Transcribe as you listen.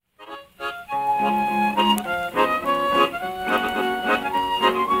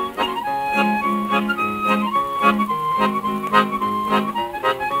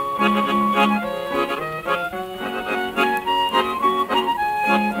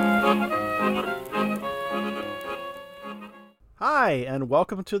Hi, and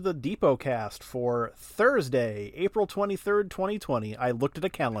welcome to the DepotCast for Thursday, April 23rd, 2020. I looked at a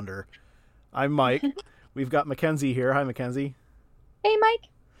calendar. I'm Mike. We've got Mackenzie here. Hi, Mackenzie. Hey, Mike.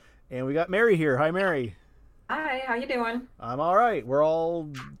 And we got Mary here. Hi, Mary. Hi, how you doing? I'm all right. We're all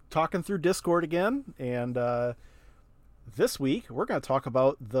talking through Discord again, and this week we're going to talk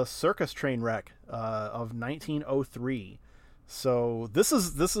about the circus train wreck of 1903. So this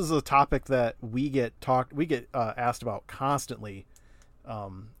is a topic that we get asked about constantly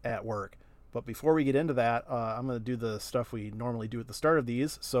at work. But before we get into that, I'm going to do the stuff we normally do at the start of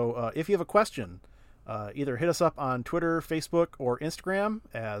these. So if you have a question, either hit us up on Twitter, Facebook, or Instagram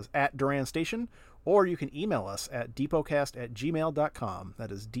as @DuranStation, or you can email us at depotcast@gmail.com.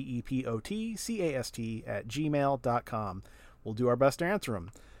 That is DEPOTCAST@gmail.com. We'll do our best to answer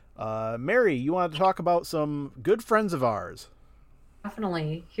them. Mary, you wanted to talk about some good friends of ours.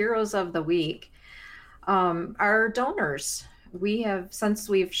 Definitely. Heroes of the week. Our donors. Since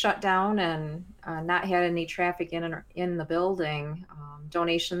we've shut down and not had any traffic in the building,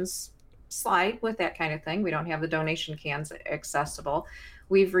 donations slide with that kind of thing. We don't have the donation cans accessible.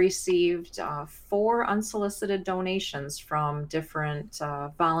 We've received 4 unsolicited donations from different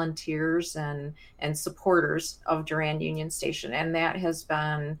volunteers and supporters of Duran Union Station, and that has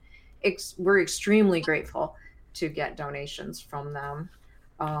been we're extremely grateful to get donations from them.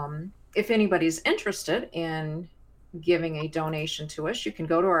 If anybody's interested in giving a donation to us, you can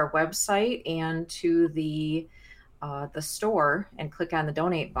go to our website and to the store and click on the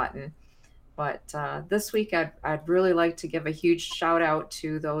donate button. But this week, I'd really like to give a huge shout out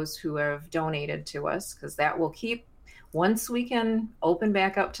to those who have donated to us, because that will keep, once we can open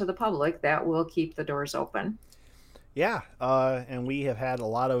back up to the public, that will keep the doors open. Yeah, and we have had a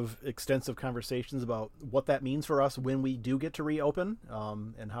lot of extensive conversations about what that means for us when we do get to reopen,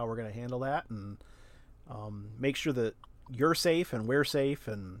 and how we're going to handle that, and make sure that you're safe and we're safe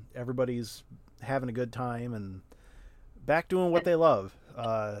and everybody's having a good time and back doing what they love.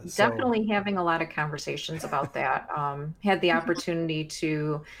 Definitely having a lot of conversations about that. Had the opportunity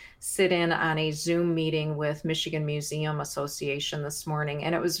to sit in on a Zoom meeting with Michigan Museum Association this morning,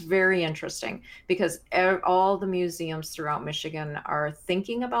 and it was very interesting because all the museums throughout Michigan are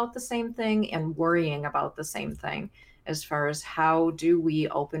thinking about the same thing and worrying about the same thing as far as how do we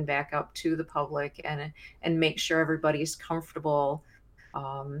open back up to the public and make sure everybody's comfortable,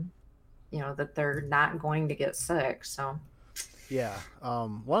 that they're not going to get sick. So yeah,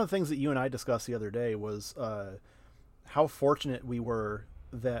 one of the things that you and I discussed the other day was how fortunate we were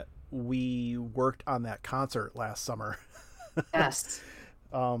that we worked on that concert last summer. Yes.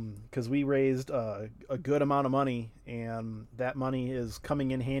 Because we raised a good amount of money, and that money is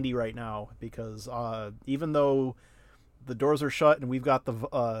coming in handy right now because even though the doors are shut and we've got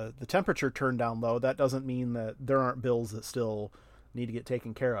the temperature turned down low, that doesn't mean that there aren't bills that still need to get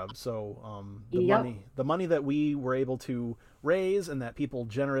taken care of. So the money that we were able to raise and that people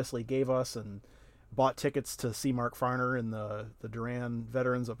generously gave us and bought tickets to see Mark Farner and the Duran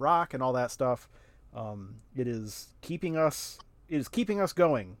Veterans of Rock and all that stuff, it is keeping us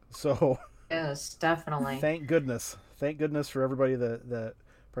going. So yes, definitely. Thank goodness for everybody that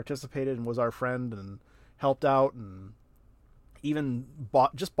participated and was our friend and helped out and even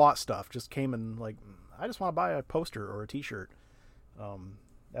bought stuff, just came and like, I just want to buy a poster or a t-shirt.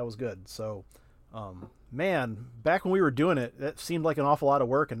 That was good. So, man, back when we were doing it, that seemed like an awful lot of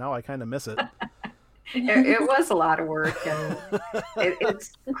work, and now I kind of miss it. It was a lot of work, and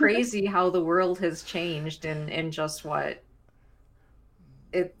it's crazy how the world has changed in just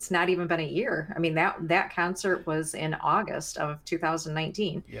it's not even been a year. I mean, that concert was in August of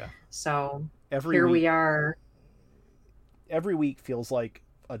 2019. Yeah. So here we are. Every week feels like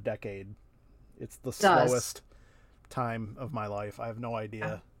a decade. It's the slowest time of my life. I have no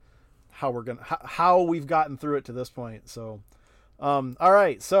idea how we've gotten through it to this point. So all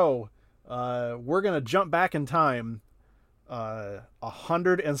right, so we're gonna jump back in time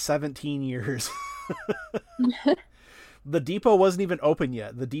 117 years. The depot wasn't even open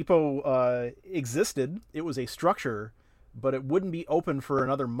yet. The depot existed. It was a structure, but it wouldn't be open for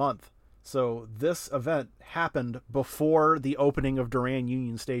another month. So this event happened before the opening of Duran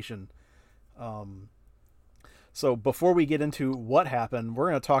Union Station. So before we get into what happened,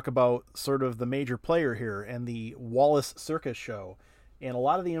 we're going to talk about sort of the major player here and the Wallace Circus Show. And a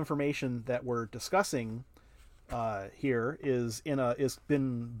lot of the information that we're discussing here is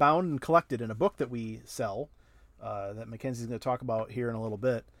been bound and collected in a book that we sell that Mackenzie's going to talk about here in a little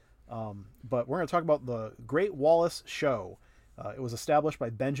bit. But we're going to talk about the Great Wallace Show. It was established by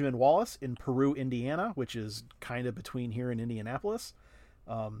Benjamin Wallace in Peru, Indiana, which is kind of between here and Indianapolis.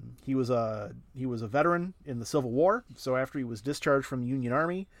 He was a veteran in the Civil War, so after he was discharged from the Union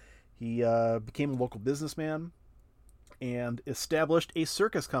Army, he became a local businessman and established a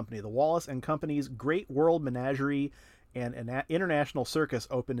circus company. The Wallace and Company's Great World Menagerie and an international circus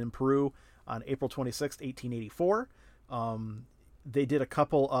opened in Peru on April 26, 1884. They did a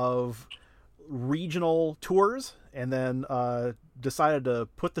couple of regional tours and then decided to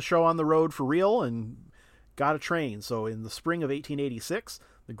put the show on the road for real and got a train. So in the spring of 1886,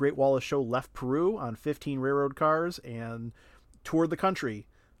 the Great Wallace Show left Peru on 15 railroad cars and toured the country.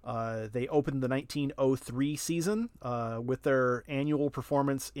 They opened the 1903 season with their annual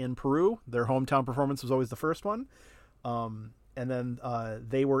performance in Peru. Their hometown performance was always the first one. And then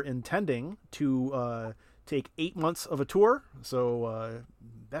they were intending to take 8 months of a tour. So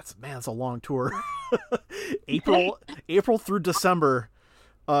that's a long tour. April through December.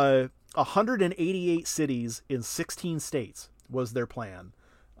 188 cities in 16 states was their plan.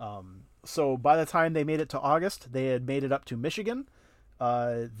 So by the time they made it to August, they had made it up to Michigan.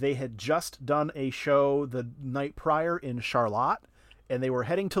 They had just done a show the night prior in Charlotte, and they were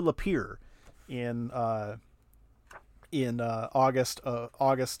heading to Lapeer in August of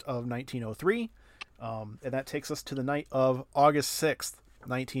 1903. And that takes us to the night of August 6th,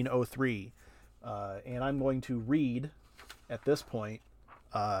 1903. And I'm going to read at this point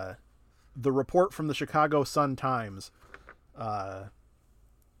the report from the Chicago Sun-Times.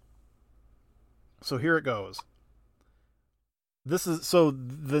 So here it goes.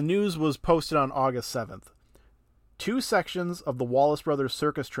 The news was posted on August 7th. 2 sections of the Wallace Brothers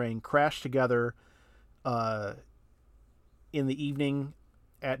Circus Train crashed together in the evening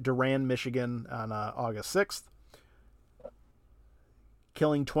at Durand, Michigan on August 6th,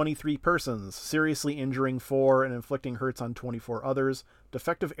 killing 23 persons, seriously injuring 4 and inflicting hurts on 24 others.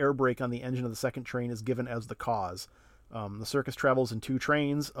 Defective air brake on the engine of the second train is given as the cause. The circus travels in 2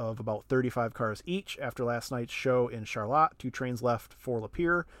 trains of about 35 cars each. After last night's show in Charlotte, 2 trains left for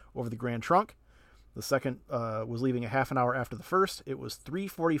Lapeer over the Grand Trunk. The second was leaving a half an hour after the first. It was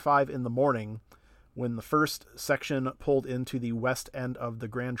 3:45 in the morning when the first section pulled into the west end of the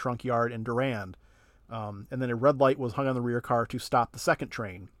Grand Trunk yard in Durand. And then a red light was hung on the rear car to stop the second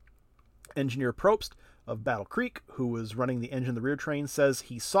train. Engineer Probst of Battle Creek, who was running the engine of the rear train, says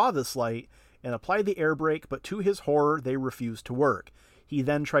he saw this light and applied the air brake, but to his horror, they refused to work. He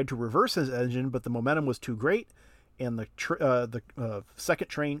then tried to reverse his engine, but the momentum was too great, and the second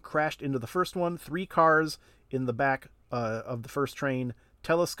train crashed into the first one. 3 cars in the back of the first train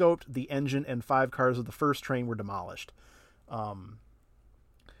telescoped. The engine and 5 cars of the first train were demolished. And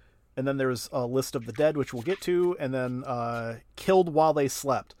then there's a list of the dead, which we'll get to, and then killed while they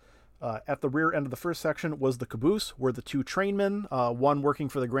slept. At the rear end of the first section was the caboose, where the 2 trainmen, one working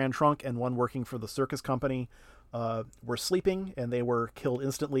for the Grand Trunk and one working for the circus company, were sleeping, and they were killed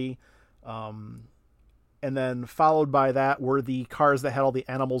instantly. And then followed by that were the cars that had all the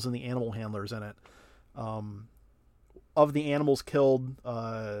animals and the animal handlers in it. Of the animals killed,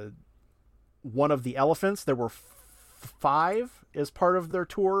 one of the elephants, there were 5 as part of their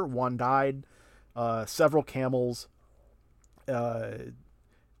tour. 1 died. Several camels.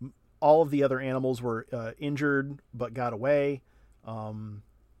 All of the other animals were injured but got away.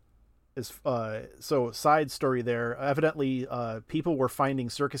 So side story there. Evidently, people were finding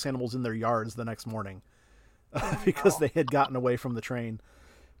circus animals in their yards the next morning because they had gotten away from the train.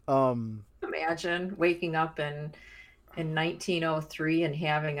 Imagine waking up in 1903 and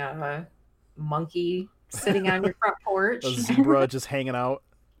having a monkey sitting on your front porch. A zebra just hanging out,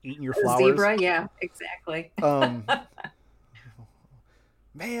 eating your flowers. Zebra, yeah, exactly.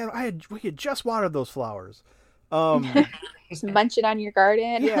 Man, we had just watered those flowers. Just munching on your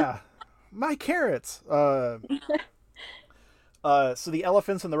garden. Yeah, my carrots. So the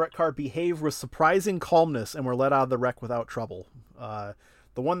elephants in the wreck car behaved with surprising calmness and were let out of the wreck without trouble.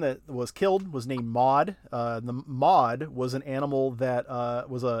 The one that was killed was named Maud. The Maud was an animal that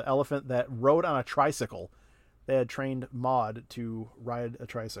was an elephant that rode on a tricycle. They had trained Maud to ride a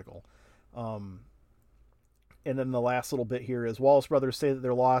tricycle. And then the last little bit here is Wallace Brothers say that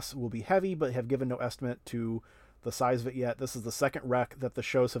their loss will be heavy, but have given no estimate to the size of it yet. This is the second wreck that the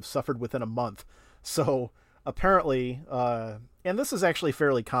shows have suffered within a month. So apparently, and this is actually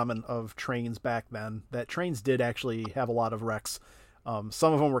fairly common of trains back then, that trains did actually have a lot of wrecks.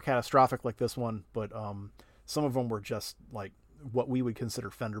 Some of them were catastrophic like this one, but some of them were just like what we would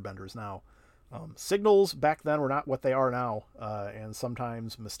consider fender benders now. Signals back then were not what they are now, and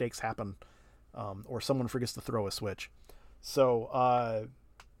sometimes mistakes happen. Or someone forgets to throw a switch. So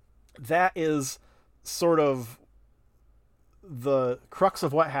that is sort of the crux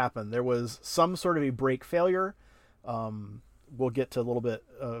of what happened. There was some sort of a brake failure. we'll get to a little bit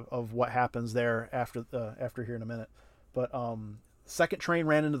of what happens there after here in a minute. But second train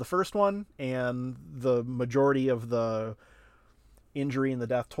ran into the first one, and the majority of the injury and the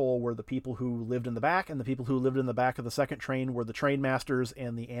death toll were the people who lived in the back, and the people who lived in the back of the second train were the train masters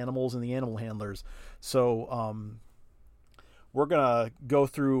and the animals and the animal handlers. So we're going to go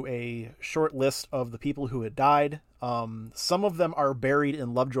through a short list of the people who had died. Some of them are buried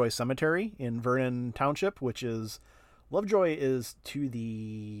in Lovejoy Cemetery in Vernon Township, which is... Lovejoy is to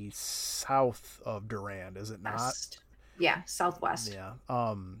the south of Durand, is it not? West. Yeah, southwest.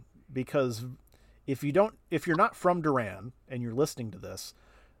 Yeah. Because if you're not from Durand and you're listening to this,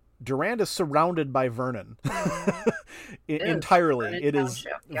 Durand is surrounded by Vernon. Entirely. It is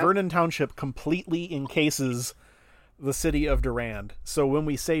Vernon Township completely encases the city of Durand. So when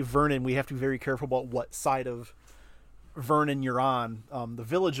we say Vernon, we have to be very careful about what side of Vernon you're on. The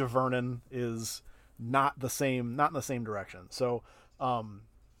village of Vernon is not in the same direction. So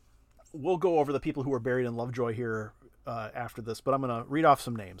we'll go over the people who are buried in Lovejoy here after this, but I'm going to read off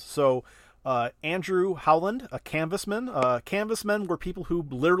some names. So Andrew Howland, a canvassman. Canvassmen were people who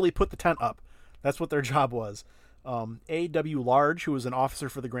literally put the tent up. That's what their job was. A.W. Large, who was an officer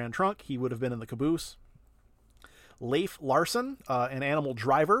for the Grand Trunk. He would have been in the caboose. Leif Larson, an animal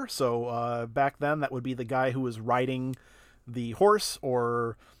driver. So back then, that would be the guy who was riding the horse,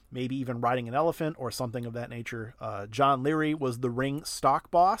 or maybe even riding an elephant or something of that nature. John Leary was the ring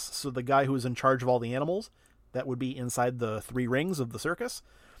stock boss, so the guy who was in charge of all the animals. That would be inside the 3 rings of the circus.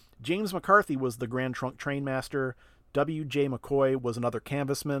 James McCarthy was the Grand Trunk train master. W.J. McCoy was another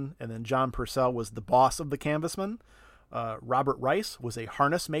canvassman, and then John Purcell was the boss of the canvassmen. Robert Rice was a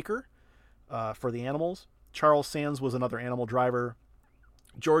harness maker for the animals. Charles Sands was another animal driver.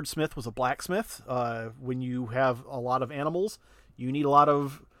 George Smith was a blacksmith. When you have a lot of animals, you need a lot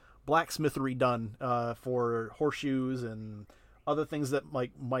of blacksmithery done for horseshoes and other things that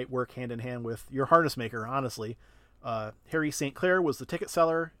might work hand in hand with your harness maker, honestly. Harry St. Clair was the ticket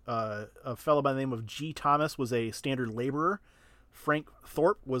seller. A fellow by the name of G. Thomas was a standard laborer. Frank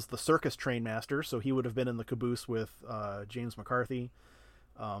Thorpe was the circus train master, so he would have been in the caboose with James McCarthy.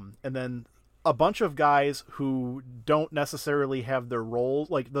 And then a bunch of guys who don't necessarily have their roles,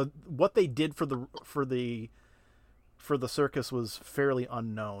 what they did for the circus was fairly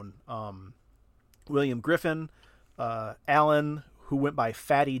unknown. William Griffin, Allen, who went by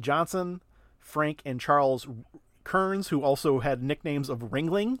Fatty Johnson, Frank and Charles Kearns, who also had nicknames of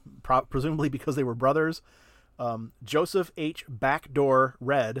Ringling, presumably because they were brothers, Joseph H. Backdoor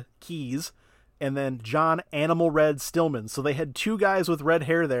Red Keys, and then John Animal Red Stillman. So they had 2 guys with red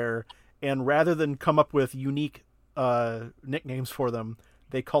hair there, and rather than come up with unique nicknames for them,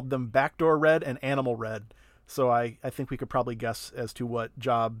 they called them Backdoor Red and Animal Red. So I think we could probably guess as to what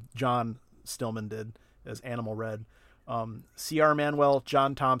job John Stillman did as Animal Red. C.R. Manuel,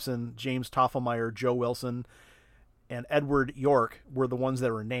 John Thompson, James Toffelmeyer, Joe Wilson, and Edward York were the ones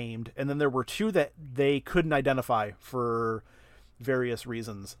that were named. And then there were 2 that they couldn't identify for various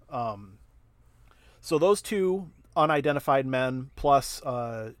reasons. So those 2 unidentified men, plus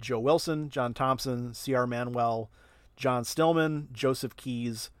Joe Wilson, John Thompson, C.R. Manuel, John Stillman, Joseph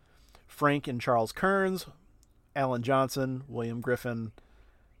Keys, Frank and Charles Kearns, Alan Johnson, William Griffin,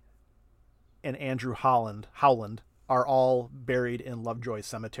 and Andrew Howland are all buried in Lovejoy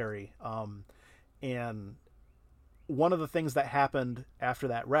Cemetery. And one of the things that happened after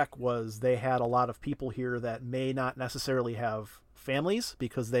that wreck was they had a lot of people here that may not necessarily have families,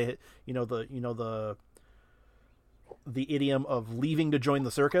 because they, the idiom of leaving to join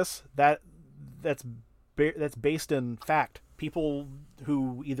the circus, that's based in fact. People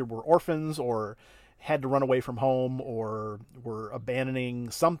who either were orphans or had to run away from home or were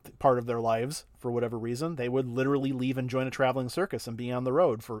abandoning some part of their lives for whatever reason, they would literally leave and join a traveling circus and be on the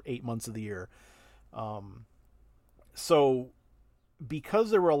road for 8 months of the year. So because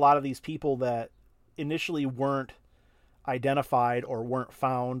there were a lot of these people that initially weren't identified or weren't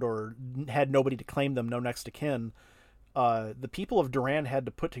found or had nobody to claim them, no next to kin, the people of Durand had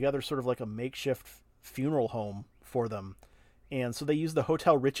to put together sort of like a makeshift funeral home for them. And so they used the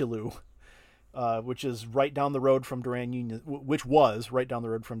Hotel Richelieu, which is right down the road from Durand Union, which was right down the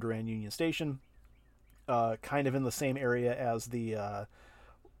road from Durand Union Station, kind of in the same area as the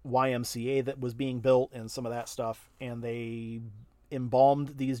YMCA that was being built and some of that stuff. And they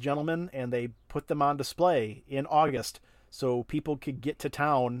embalmed these gentlemen and they put them on display in August so people could get to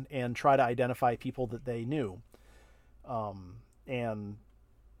town and try to identify people that they knew. And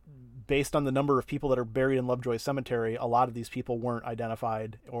based on the number of people that are buried in Lovejoy Cemetery, a lot of these people weren't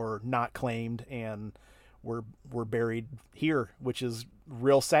identified or not claimed and were buried here, which is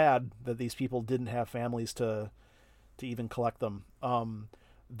real sad that these people didn't have families to to even collect them.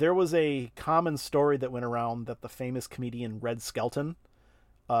 There was a common story that went around that the famous comedian Red Skelton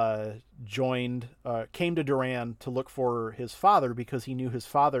came to Duran to look for his father because he knew his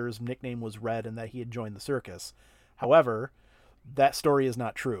father's nickname was Red and that he had joined the circus. However, that story is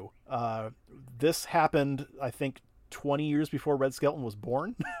not true. This happened, I think, 20 years before Red Skelton was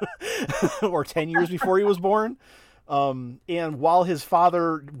born, or 10 years before he was born. And while his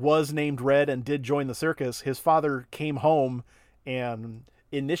father was named Red and did join the circus, his father came home and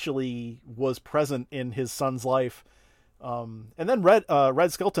initially was present in his son's life. And then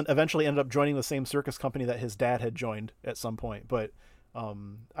Red Skelton eventually ended up joining the same circus company that his dad had joined at some point. But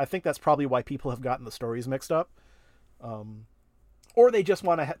I think that's probably why people have gotten the stories mixed up. Or they just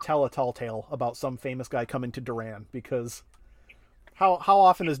want to tell a tall tale about some famous guy coming to Duran, because how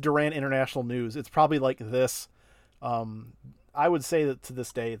often is Duran international news? It's probably like this. I would say that to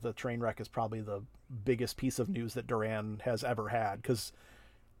this day, the train wreck is probably the biggest piece of news that Duran has ever had, because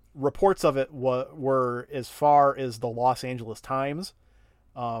reports of it were as far as the Los Angeles Times,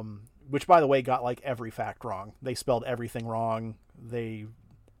 which, by the way, got like every fact wrong. They spelled everything wrong. They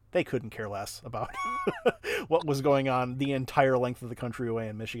couldn't care less about what was going on the entire length of the country away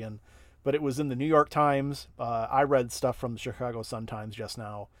in Michigan. But it was in the New York Times. I read stuff from the Chicago Sun-Times just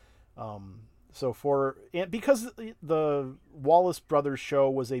now. Because the Wallace Brothers show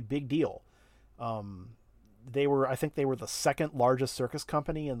was a big deal. I think they were the second largest circus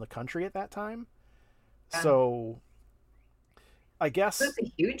company in the country at that time. Yeah. So I guess it's a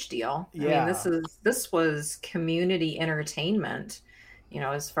huge deal. Yeah. I mean, this was community entertainment,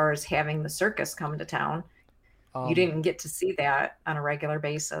 as far as having the circus come to town. You didn't get to see that on a regular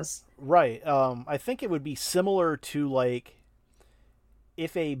basis. Right. I think it would be similar to like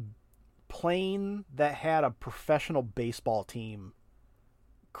if a plane that had a professional baseball team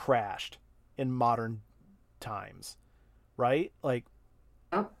crashed in modern times, right? Like,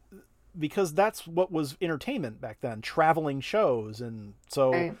 because that's what was entertainment back then, traveling shows. And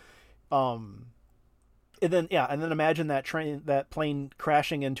so, right. And then imagine that plane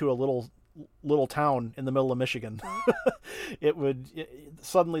crashing into a little town in the middle of Michigan.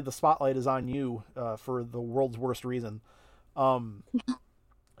 Suddenly the spotlight is on you, for the world's worst reason.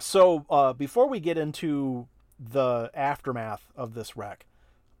 So before we get into the aftermath of this wreck,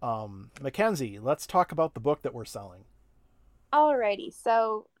 Mackenzie, let's talk about the book that we're selling. Alrighty,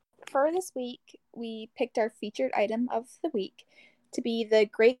 so for this week, we picked our featured item of the week to be the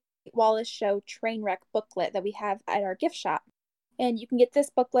Great Wallace Show Trainwreck booklet that we have at our gift shop. And you can get this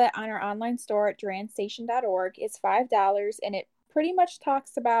booklet on our online store at duranstation.org. It's $5, and it pretty much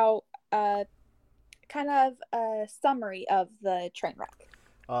talks about kind of a summary of the train wreck.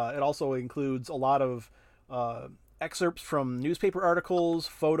 It also includes a lot of excerpts from newspaper articles,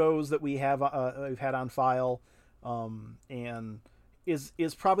 photos that we've had on file, and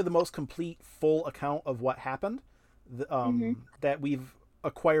is probably the most complete, full account of what happened that we've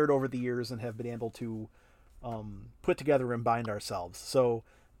acquired over the years and have been able to put together and bind ourselves. So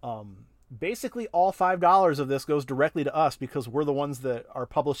basically all $5 of this goes directly to us, because we're the ones that are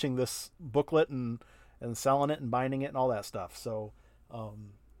publishing this booklet and selling it and binding it and all that stuff. So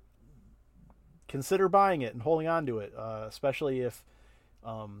consider buying it and holding on to it, especially if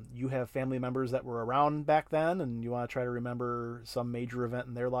you have family members that were around back then and you want to try to remember some major event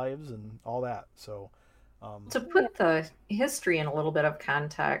in their lives and all that. So to put the history in a little bit of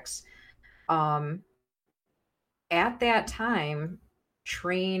context, at that time,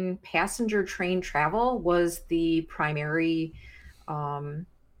 passenger train travel was the primary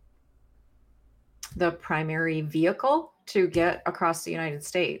vehicle to get across the United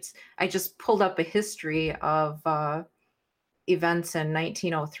States. I just pulled up a history of events in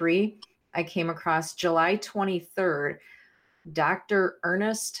 1903. I came across July 23rd. Dr.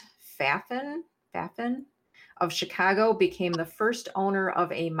 Ernest Pfaffen of Chicago became the first owner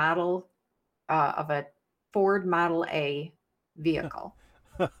of a Ford Model A vehicle.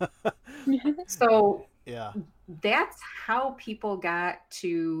 So yeah, that's how people got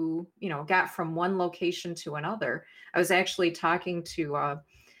from one location to another. I was actually talking to a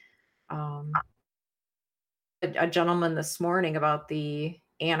gentleman this morning about the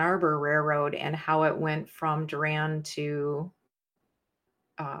Ann Arbor Railroad and how it went from Duran to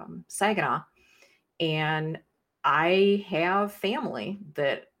Saginaw. And I have family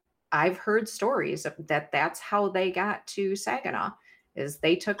that I've heard stories of that's how they got to Saginaw, is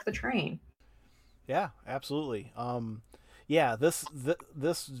they took the train. Yeah, absolutely. This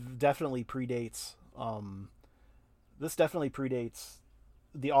definitely predates. This definitely predates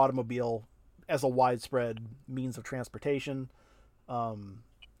the automobile as a widespread means of transportation.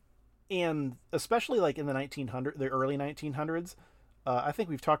 And especially like in the early 1900s, I think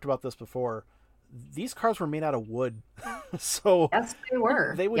we've talked about this before. These cars were made out of wood, so Yes, they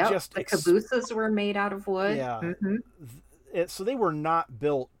were. they would Yep. just The cabooses were made out of wood. yeah. Mm-hmm. So they were not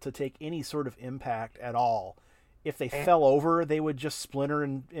built to take any sort of impact at all. If they Okay. fell over, they would just splinter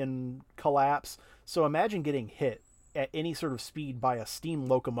and collapse. So imagine getting hit at any sort of speed by a steam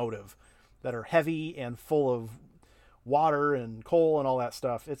locomotive that are heavy and full of water and coal and all that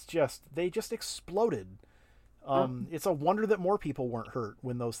stuff. They just exploded. It's a wonder that more people weren't hurt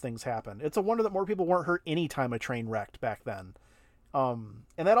when those things happened. It's a wonder that more people weren't hurt any time a train wrecked back then. And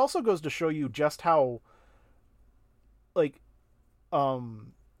that also goes to show you just how like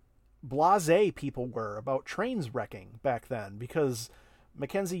blasé people were about trains wrecking back then, because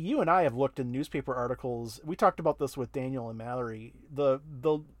Mackenzie, you and I have looked in newspaper articles. We talked about this with Daniel and Mallory. The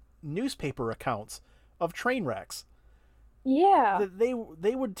newspaper accounts of train wrecks. Yeah.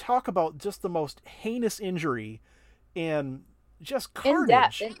 They would talk about just the most heinous injury and just carnage. In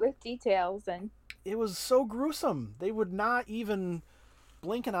depth and with details, and it was so gruesome. They would not even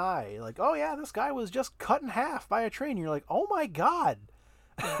blink an eye. Like, oh yeah, this guy was just cut in half by a train. You're like, oh my god.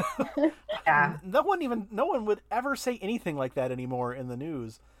 Yeah. No one would ever say anything like that anymore in the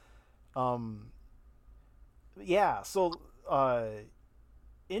news. Yeah, so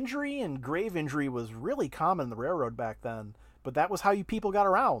injury and grave injury was really common in the railroad back then, but that was how people got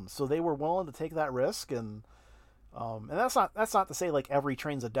around. So they were willing to take that risk, and that's not to say like every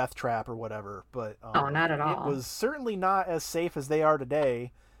train's a death trap or whatever, but No, not at all. It was certainly not as safe as they are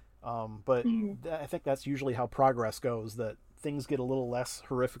today. But I think that's usually how progress goes, that things get a little less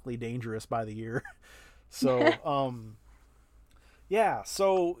horrifically dangerous by the year. So, yeah.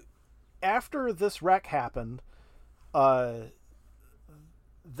 So after this wreck happened, there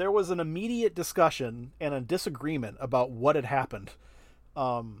was an immediate discussion and a disagreement about what had happened.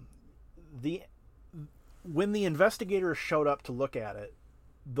 When the investigators showed up to look at it,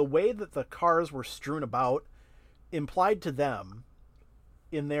 the way that the cars were strewn about implied to them,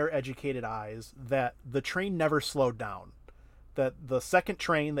 in their educated eyes, that the train never slowed down. That the second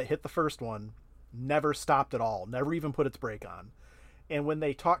train that hit the first one never stopped at all, never even put its brake on. And when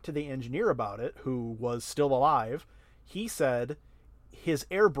they talked to the engineer about it, who was still alive, he said his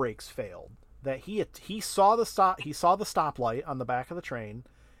air brakes failed. That he saw the stoplight on the back of the train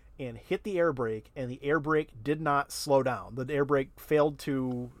and hit the air brake, and the air brake did not slow down. The air brake failed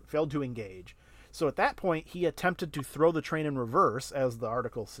to engage. So at that point, he attempted to throw the train in reverse, as the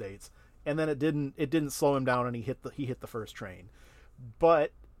article states, and then it didn't slow him down, and he hit the first train.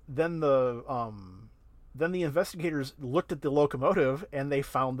 But then the investigators looked at the locomotive, and they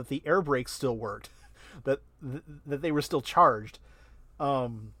found that the air brakes still worked, that they were still charged.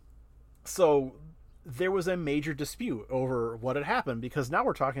 So there was a major dispute over what had happened, because now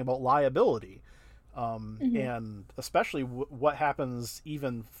we're talking about liability. And especially what happens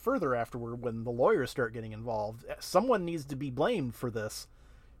even further afterward when the lawyers start getting involved. Someone needs to be blamed for this,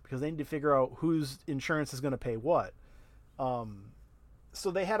 because they need to figure out whose insurance is going to pay what.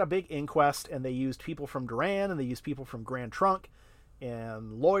 So they had a big inquest, and they used people from Duran, and they used people from Grand Trunk,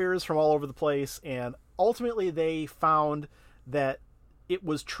 and lawyers from all over the place, and ultimately they found that it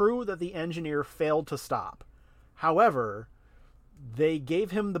was true that the engineer failed to stop. However, they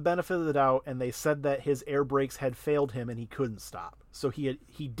gave him the benefit of the doubt, and they said that his air brakes had failed him and he couldn't stop. So he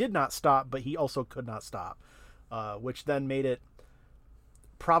did not stop, but he also could not stop, which then made it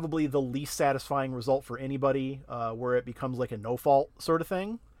probably the least satisfying result for anybody, where it becomes like a no-fault sort of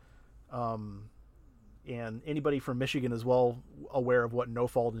thing. And anybody from Michigan is well aware of what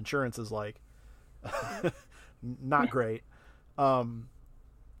no-fault insurance is like. Not great.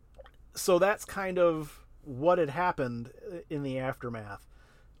 So that's kind of what had happened in the aftermath.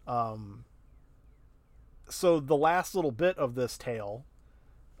 So the last little bit of this tale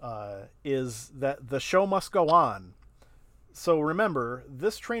is that the show must go on. So remember,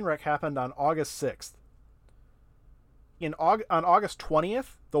 this train wreck happened on August 6th. On August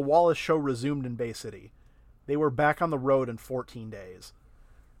 20th, the Wallace show resumed in Bay City. They were back on the road in 14 days.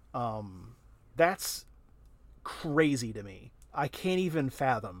 That's crazy to me. I can't even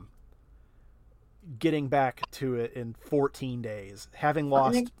fathom getting back to it in 14 days, having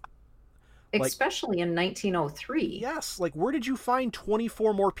lost, especially in 1903. Yes, like, where did you find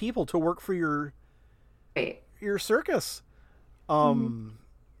 24 more people to work for your circus? And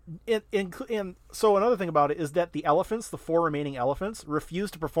so another thing about it is that the 4 remaining elephants,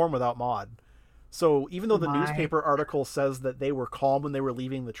 refused to perform without Maud. So even though the newspaper article says that they were calm when they were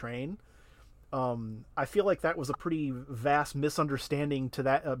leaving the train, I feel like that was a pretty vast misunderstanding to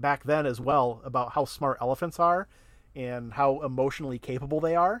that back then as well, about how smart elephants are and how emotionally capable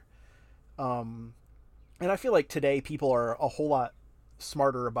they are. And I feel like today people are a whole lot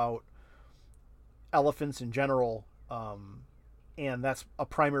smarter about elephants in general, and that's a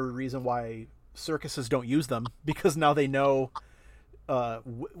primary reason why circuses don't use them, because now they know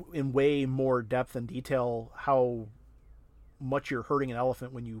in way more depth and detail how much you're hurting an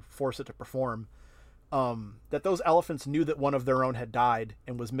elephant when you force it to perform. That those elephants knew that one of their own had died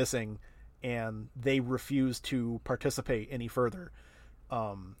and was missing, and they refused to participate any further.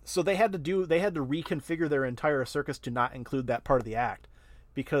 So they had to reconfigure their entire circus to not include that part of the act,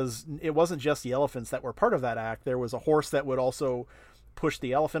 because it wasn't just the elephants that were part of that act. There was a horse that would also push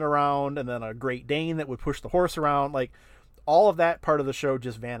the elephant around, and then a Great Dane that would push the horse around. Like, all of that part of the show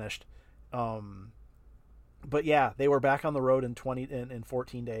just vanished. But yeah, they were back on the road in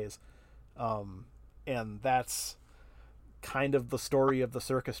 14 days. And that's kind of the story of the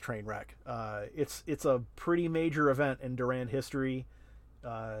circus train wreck. It's a pretty major event in Durand history.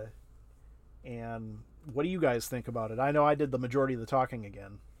 And what do you guys think about it? I know I did the majority of the talking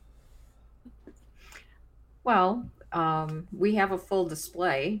again. Well, we have a full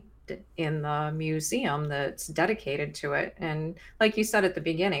display in the museum that's dedicated to it. And like you said at the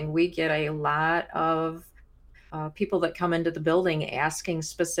beginning, we get a lot of people that come into the building asking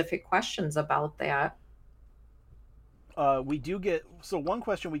specific questions about that. We do get, so one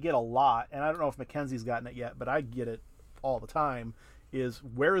question we get a lot, and I don't know if Mackenzie's gotten it yet, but I get it all the time, is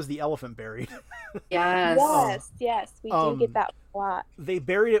where is the elephant buried? Yes, we do get that a lot. They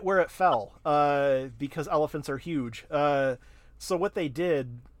buried it where it fell, because elephants are huge. So what they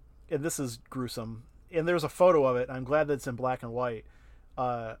did, and this is gruesome, and there's a photo of it, I'm glad that it's in black and white,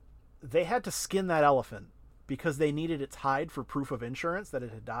 they had to skin that elephant because they needed its hide for proof of insurance that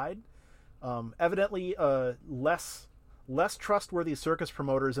it had died. Evidently, less trustworthy circus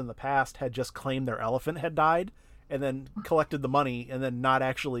promoters in the past had just claimed their elephant had died and then collected the money and then not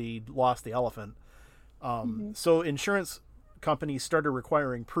actually lost the elephant. So insurance companies started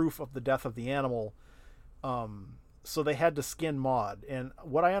requiring proof of the death of the animal. So they had to skin Maud. And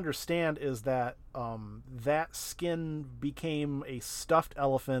what I understand is that that skin became a stuffed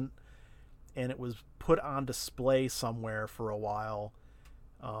elephant, and it was put on display somewhere for a while.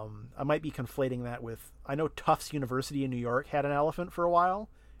 I might be conflating that with, I know Tufts University in New York had an elephant for a while,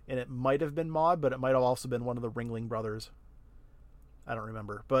 and it might have been Maud, but it might have also been one of the Ringling brothers. I don't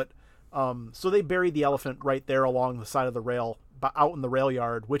remember. But so they buried the elephant right there along the side of the rail, out in the rail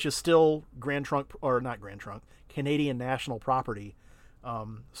yard, which is still Canadian national property.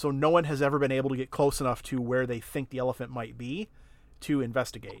 So no one has ever been able to get close enough to where they think the elephant might be to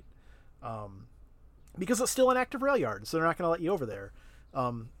investigate. Because it's still an active rail yard, so they're not going to let you over there.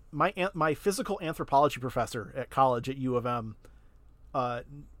 My physical anthropology professor at college at U of M,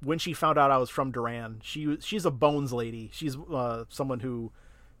 when she found out I was from Durand, she's a bones lady. She's someone who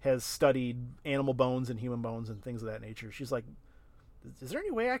has studied animal bones and human bones and things of that nature. She's like, is there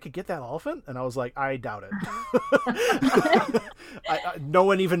any way I could get that elephant? And I was like, I doubt it. No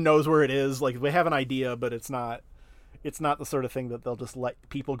one even knows where it is. Like, they have an idea, but it's not the sort of thing that they'll just let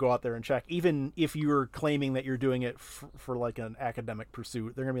people go out there and check. Even if you're claiming that you're doing it for like an academic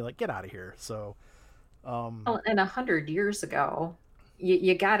pursuit, they're gonna be like, get out of here. So, and 100 years ago,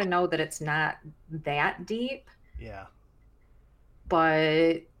 you got to know that it's not that deep. Yeah.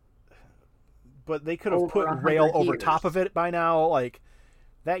 But they could have put rail over top of it by now. Like,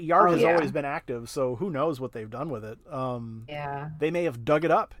 that yard has always been active, so who knows what they've done with it. Yeah. They may have dug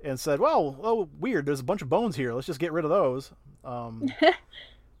it up and said, well, weird, there's a bunch of bones here. Let's just get rid of those.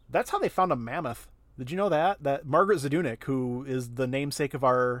 That's how they found a mammoth. Did you know that? That Margaret Zadunik, who is the namesake of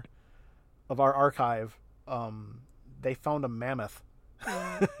our archive, they found a mammoth.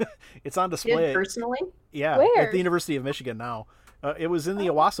 It's on display. Did personally? Yeah. Where? At the University of Michigan now. It was in the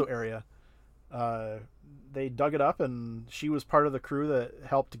Owasso area. They dug it up, and she was part of the crew that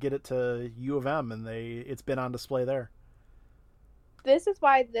helped get it to U of M, and it's been on display there. This is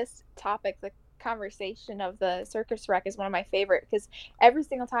why this topic, the conversation of the circus wreck, is one of my favorite, because every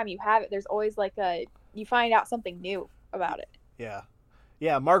single time you have it, there's always you find out something new about it. Yeah.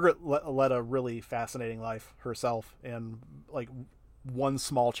 Margaret led a really fascinating life herself, and like one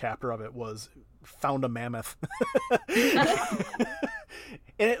small chapter of it was found a mammoth.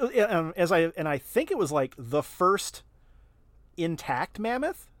 And I think it was like the first intact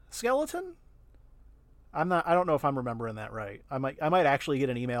mammoth skeleton. I don't know if I'm remembering that right. I might actually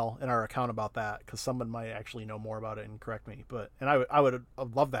get an email in our account about that, because someone might actually know more about it and correct me. But I would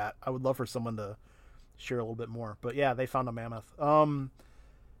love that. I would love for someone to share a little bit more. But yeah, they found a mammoth.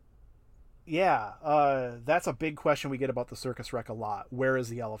 That's a big question we get about the circus wreck a lot. Where is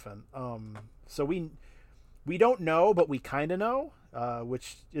the elephant? So we don't know, but we kind of know.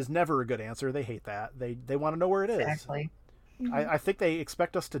 which is never a good answer. They hate that. They want to know where it is. Exactly. I think they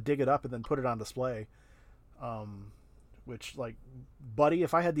expect us to dig it up and then put it on display. Which, like, buddy,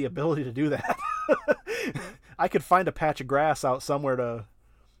 if I had the ability to do that, I could find a patch of grass out somewhere to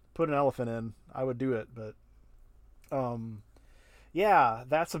put an elephant in. I would do it, but yeah,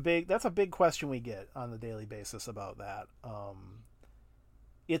 that's a big question we get on a daily basis about that.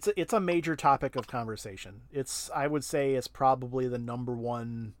 It's a major topic of conversation. I would say it's probably the number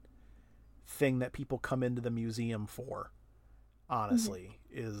one thing that people come into the museum for, honestly,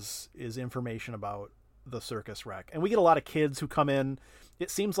 is information about the circus wreck. And we get a lot of kids who come in. It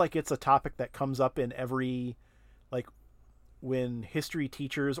seems like it's a topic that comes up in every, like, when history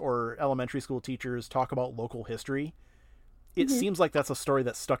teachers or elementary school teachers talk about local history, it seems like that's a story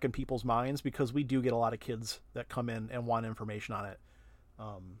that's stuck in people's minds, because we do get a lot of kids that come in and want information on it.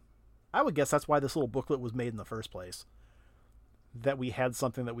 I would guess that's why this little booklet was made in the first place, that we had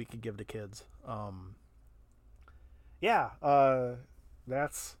something that we could give to kids.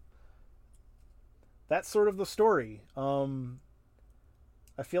 That's sort of the story.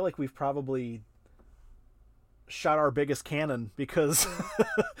 I feel like we've probably shot our biggest cannon, because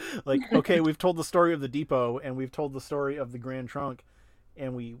like, okay, we've told the story of the depot and we've told the story of the Grand Trunk,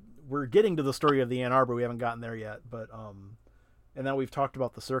 and we're getting to the story of the Ann Arbor. We haven't gotten there yet, but and now we've talked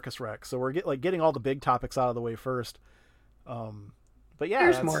about the circus wreck, so we're getting all the big topics out of the way first. But yeah,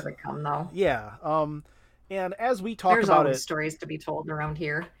 there's more to come though. Yeah. And as we talk There's about always stories to be told around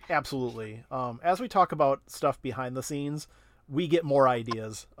here. Absolutely. As we talk about stuff behind the scenes, we get more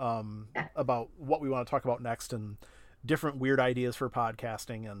ideas about what we want to talk about next, and different weird ideas for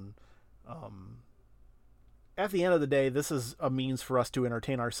podcasting. And at the end of the day, this is a means for us to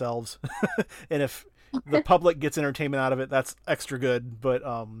entertain ourselves. And if the public gets entertainment out of it, that's extra good. But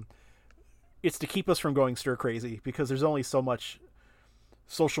it's to keep us from going stir crazy, because there's only so much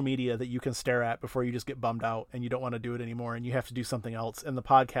social media that you can stare at before you just get bummed out and you don't want to do it anymore and you have to do something else. And the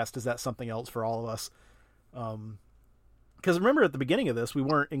podcast is that something else for all of us. Because remember, at the beginning of this, we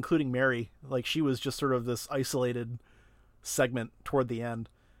weren't including Mary. Like, she was just sort of this isolated segment toward the end.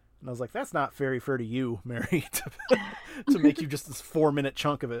 And I was like, that's not very fair to you, Mary, to make you just this 4-minute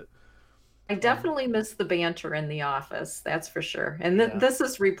chunk of it. I definitely miss the banter in the office. That's for sure. And this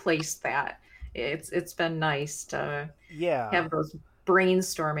has replaced that. It's been nice to have those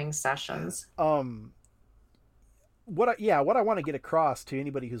brainstorming sessions. What I want to get across to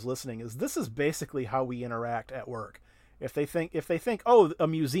anybody who's listening is this is basically how we interact at work. If they think, oh, a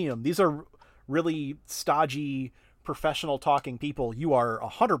museum, these are really stodgy, professional talking people, you are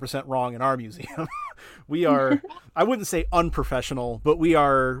 100% wrong in our museum. We are, I wouldn't say unprofessional, but we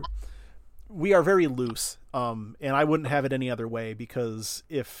are very loose. And I wouldn't have it any other way, because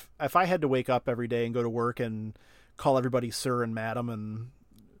if I had to wake up every day and go to work and call everybody sir and madam and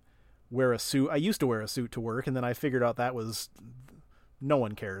wear a suit. I used to wear a suit to work, and then I figured out that was, no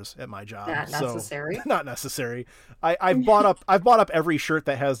one cares at my job. Not necessary. Not necessary. I've bought up every shirt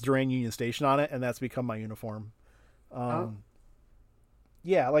that has Durand Union Station on it, and that's become my uniform.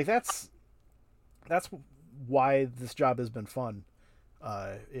 Yeah, like that's why this job has been fun,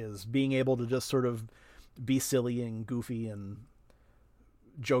 is being able to just sort of be silly and goofy and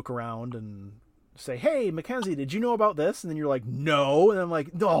joke around and say, hey, Mackenzie, did you know about this? And then you're like, no. And I'm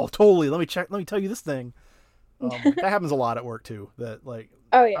like, no, totally. Let me tell you this thing. That happens a lot at work too. That, like,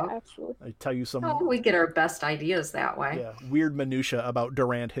 oh yeah, absolutely. I tell you some. We get our best ideas that way. Yeah, weird minutia about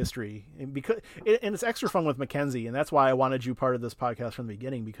Durand history, and it's extra fun with Mackenzie, and that's why I wanted you part of this podcast from the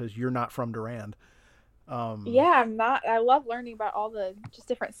beginning, because you're not from Durand. Yeah, I'm not. I love learning about all the just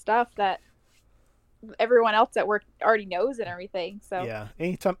different stuff that everyone else at work already knows and everything. So yeah,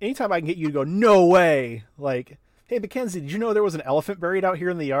 anytime I can get you to go, no way, like, hey, Mackenzie, did you know there was an elephant buried out here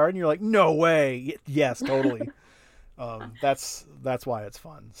in the yard? And you're like, no way. Yes, totally. That's why it's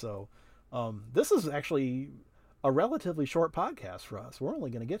fun. So this is actually a relatively short podcast for us. We're only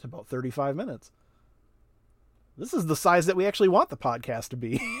going to get to about 35 minutes. This is the size that we actually want the podcast to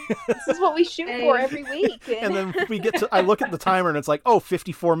be. This is what we shoot for every week. And then I look at the timer and it's like,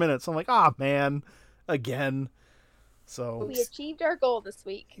 54 minutes. I'm like, man, again. So we achieved our goal this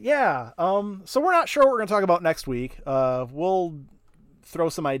week. Yeah. So we're not sure what we're going to talk about next week. We'll throw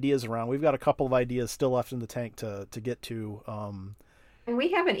some ideas around. We've got a couple of ideas still left in the tank to get to. And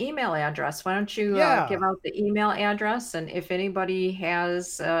we have an email address. Why don't you Yeah. give out the email address? And if anybody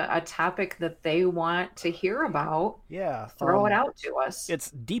has a topic that they want to hear about, Yeah. throw it out to us.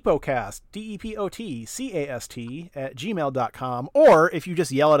 It's DepotCast, DepotCast at gmail.com. Or if you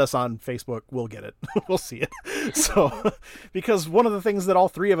just yell at us on Facebook, we'll get it. We'll see it. So, because one of the things that all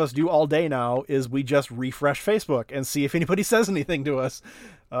three of us do all day now is we just refresh Facebook and see if anybody says anything to us.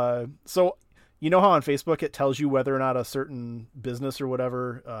 So, you know how on Facebook it tells you whether or not a certain business or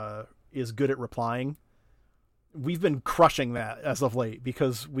whatever is good at replying? We've been crushing that as of late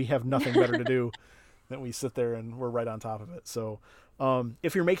because we have nothing better to do than we sit there and we're right on top of it. So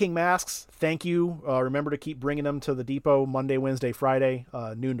if you're making masks, thank you. Remember to keep bringing them to the depot Monday, Wednesday, Friday,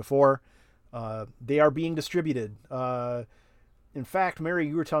 noon to 4. They are being distributed. In fact, Mary,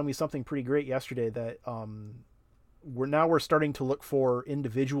 you were telling me something pretty great yesterday that we're starting to look for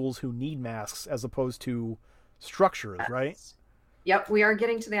individuals who need masks as opposed to structures, right? Yep, we are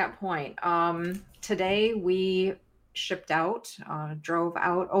getting to that point. Today we drove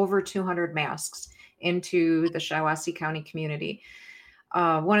out over 200 masks into the Shiawassee County community.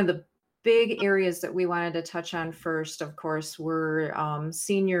 One of the big areas that we wanted to touch on first, of course, were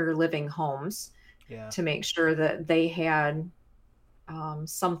senior living homes, to make sure that they had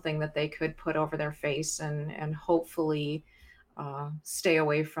something that they could put over their face and hopefully stay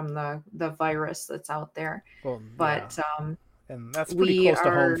away from the virus that's out there. Well, but and that's pretty close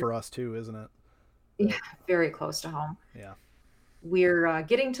to home for us too, isn't it? Yeah, very close to home. Yeah. We're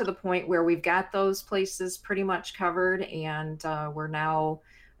getting to the point where we've got those places pretty much covered, and we're now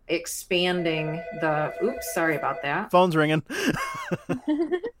expanding the... Oops, sorry about that. Phone's ringing.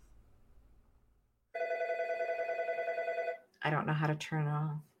 I don't know how to turn it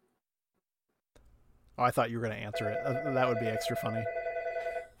off. Oh, I thought you were going to answer it. That would be extra funny.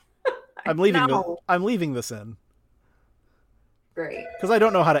 I'm leaving this in. Great. Because I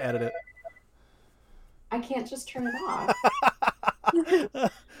don't know how to edit it. I can't just turn it off.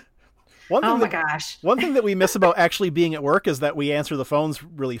 Gosh. One thing that we miss about actually being at work is that we answer the phones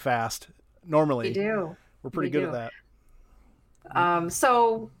really fast. Normally. We do. We're pretty good at that.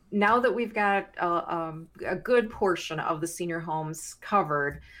 So now that we've got a good portion of the senior homes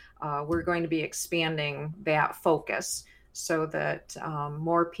covered, we're going to be expanding that focus so that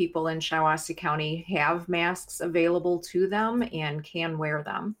more people in Shiawassee County have masks available to them and can wear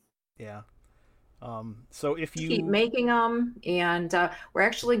them. Yeah. So if you keep making them, and we're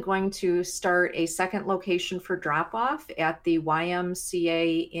actually going to start a second location for drop-off at the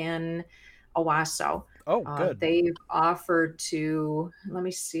YMCA in Owasso. Oh, good. They've offered to, let me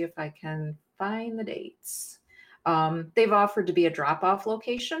see if I can find the dates. They've offered to be a drop-off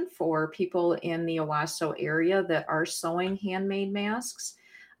location for people in the Owasso area that are sewing handmade masks.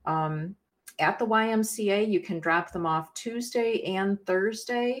 At the YMCA, you can drop them off Tuesday and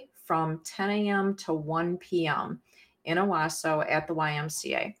Thursday from 10 a.m. to 1 p.m. in Owasso at the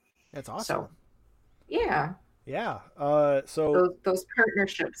YMCA. That's awesome. So, yeah. Yeah. So those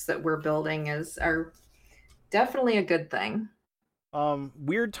partnerships that we're building are definitely a good thing.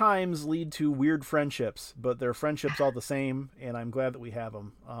 Weird times lead to weird friendships, but they're friendships all the same, and I'm glad that we have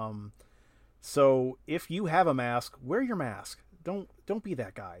them. So if you have a mask, wear your mask. Don't be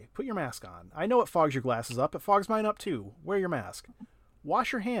that guy. Put your mask on. I know it fogs your glasses up. It fogs mine up too. Wear your mask.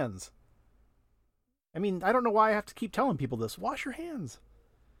 Wash your hands. I mean, I don't know why I have to keep telling people this. Wash your hands.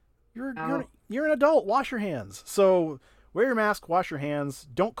 You're an adult. Wash your hands. So wear your mask. Wash your hands.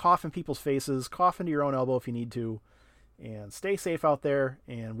 Don't cough in people's faces. Cough into your own elbow if you need to. And stay safe out there.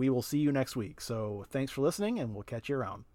 And we will see you next week. So thanks for listening, and we'll catch you around.